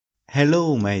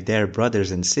Hello, my dear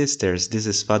brothers and sisters. This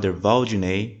is Father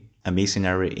Valdine, a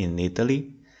missionary in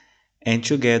Italy, and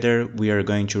together we are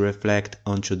going to reflect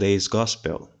on today's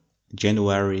Gospel,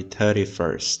 January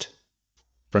 31st,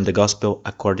 from the Gospel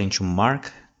according to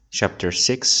Mark, chapter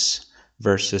 6,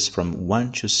 verses from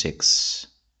 1 to 6.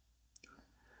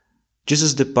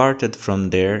 Jesus departed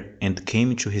from there and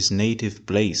came to his native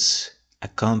place,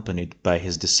 accompanied by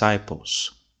his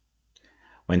disciples.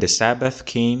 When the Sabbath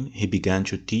came, he began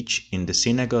to teach in the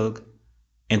synagogue,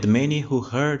 and many who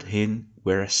heard him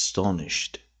were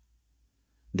astonished.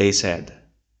 They said,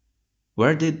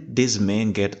 "Where did this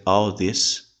man get all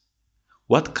this?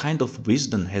 What kind of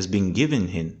wisdom has been given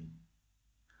him?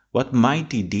 What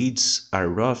mighty deeds are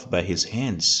wrought by his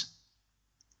hands?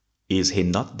 Is he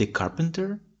not the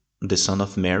carpenter, the son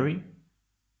of Mary,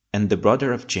 and the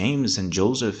brother of James and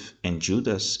Joseph and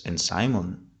Judas and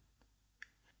Simon?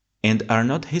 And are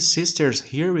not his sisters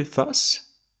here with us?"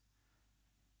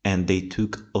 And they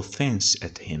took offense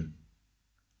at him.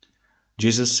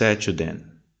 Jesus said to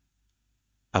them,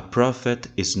 "A prophet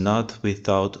is not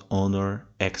without honor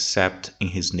except in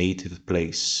his native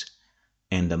place,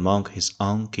 and among his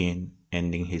own kin,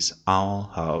 and in his own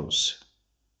house."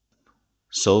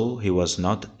 So he was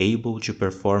not able to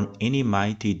perform any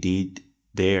mighty deed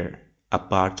there,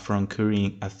 apart from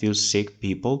curing a few sick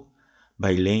people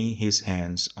by laying his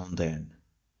hands on them.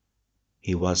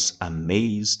 He was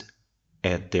amazed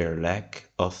at their lack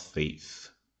of faith.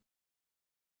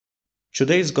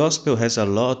 Today's Gospel has a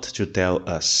lot to tell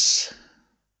us.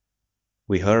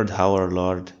 We heard how our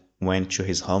Lord went to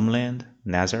his homeland,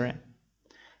 Nazareth,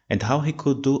 and how he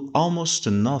could do almost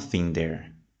nothing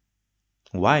there.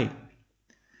 Why?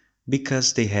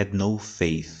 Because they had no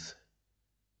faith.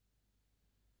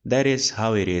 That is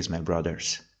how it is, my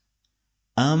brothers.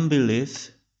 Unbelief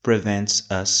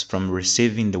prevents us from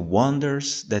receiving the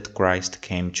wonders that Christ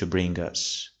came to bring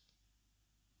us.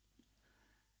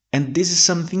 And this is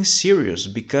something serious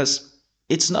because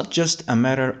it's not just a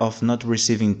matter of not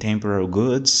receiving temporal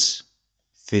goods,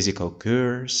 physical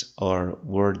cures, or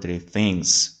worldly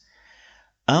things.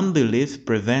 Unbelief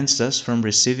prevents us from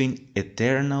receiving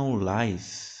eternal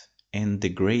life and the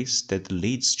grace that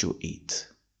leads to it.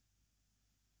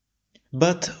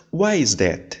 But why is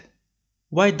that?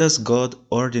 Why does God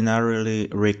ordinarily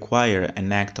require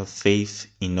an act of faith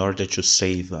in order to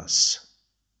save us?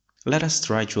 Let us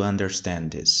try to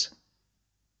understand this.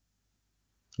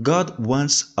 God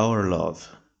wants our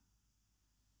love.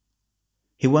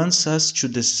 He wants us to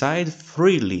decide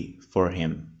freely for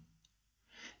Him.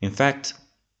 In fact,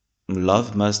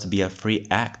 love must be a free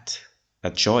act,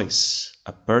 a choice,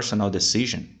 a personal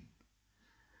decision.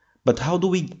 But how do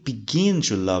we begin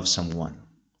to love someone?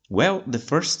 Well, the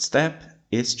first step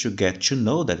is to get to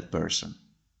know that person.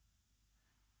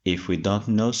 If we don't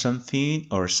know something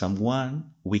or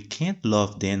someone, we can't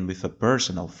love them with a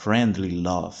personal, friendly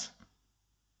love.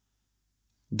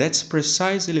 That's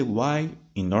precisely why,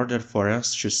 in order for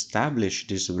us to establish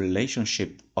this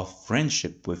relationship of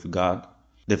friendship with God,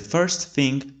 the first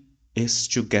thing is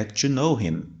to get to know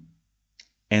Him.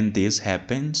 And this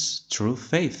happens through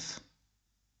faith.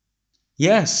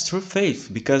 Yes, through faith,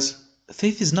 because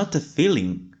faith is not a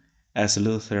feeling, as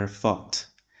Luther thought.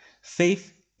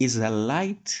 Faith is a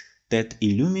light that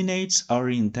illuminates our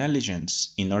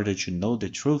intelligence in order to know the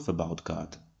truth about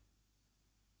God.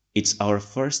 It's our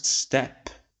first step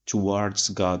towards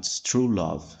God's true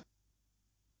love.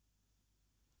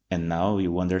 And now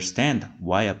you understand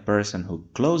why a person who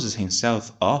closes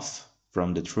himself off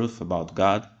from the truth about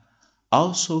God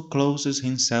also closes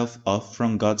himself off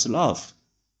from God's love.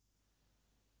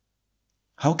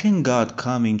 How can God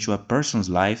come into a person's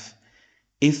life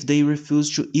if they refuse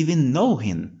to even know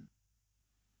Him?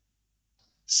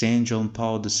 Saint John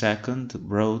Paul II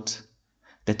wrote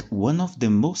that one of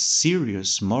the most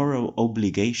serious moral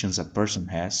obligations a person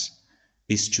has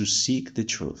is to seek the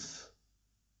truth,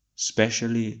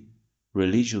 especially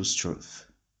religious truth.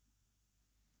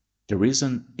 The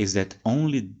reason is that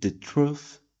only the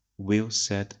truth will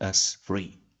set us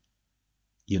free,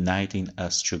 uniting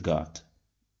us to God.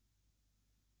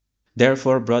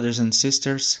 Therefore, brothers and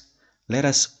sisters, let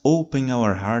us open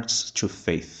our hearts to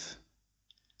faith.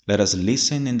 Let us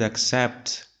listen and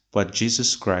accept what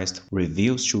Jesus Christ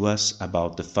reveals to us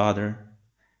about the Father,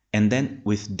 and then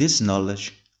with this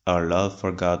knowledge, our love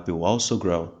for God will also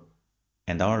grow,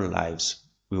 and our lives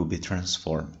will be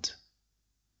transformed.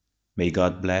 May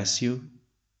God bless you,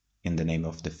 in the name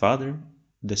of the Father,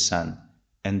 the Son,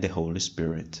 and the Holy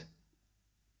Spirit.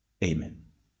 Amen.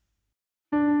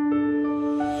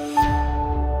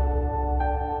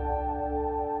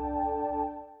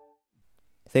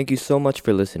 Thank you so much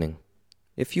for listening.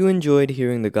 If you enjoyed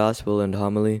hearing the gospel and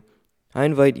homily, I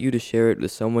invite you to share it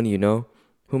with someone you know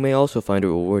who may also find it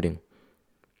rewarding,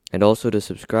 and also to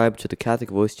subscribe to the Catholic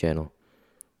Voice channel.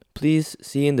 Please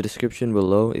see in the description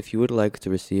below if you would like to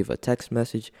receive a text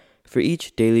message for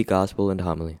each daily gospel and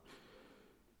homily.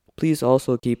 Please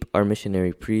also keep our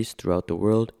missionary priests throughout the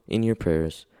world in your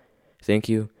prayers. Thank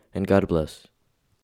you, and God bless.